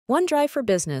OneDrive for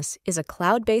Business is a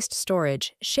cloud-based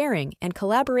storage, sharing, and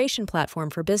collaboration platform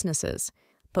for businesses.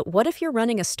 But what if you're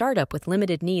running a startup with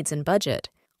limited needs and budget?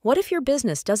 What if your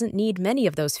business doesn't need many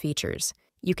of those features?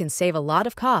 You can save a lot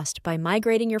of cost by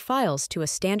migrating your files to a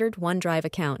standard OneDrive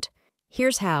account.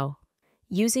 Here's how.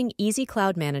 Using Easy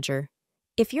Cloud Manager.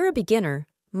 If you're a beginner,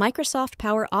 Microsoft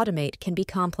Power Automate can be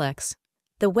complex.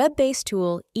 The web-based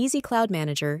tool Easy Cloud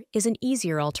Manager is an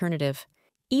easier alternative.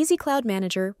 Easy Cloud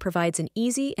Manager provides an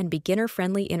easy and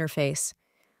beginner-friendly interface.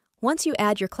 Once you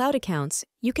add your cloud accounts,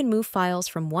 you can move files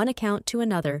from one account to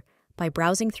another by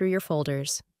browsing through your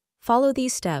folders. Follow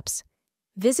these steps.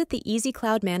 Visit the Easy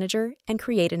Cloud Manager and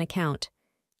create an account.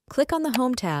 Click on the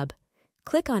Home tab,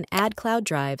 click on Add Cloud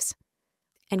Drives,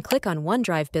 and click on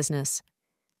OneDrive Business.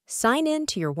 Sign in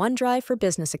to your OneDrive for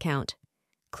Business account.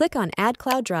 Click on Add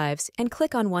Cloud Drives and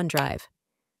click on OneDrive.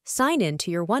 Sign in to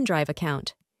your OneDrive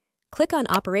account. Click on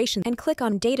Operations and click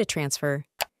on Data Transfer.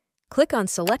 Click on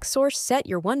Select Source. Set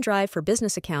your OneDrive for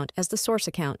Business account as the source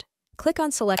account. Click on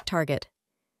Select Target.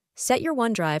 Set your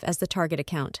OneDrive as the target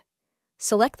account.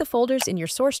 Select the folders in your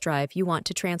source drive you want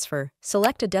to transfer.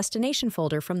 Select a destination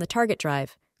folder from the target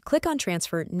drive. Click on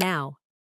Transfer now.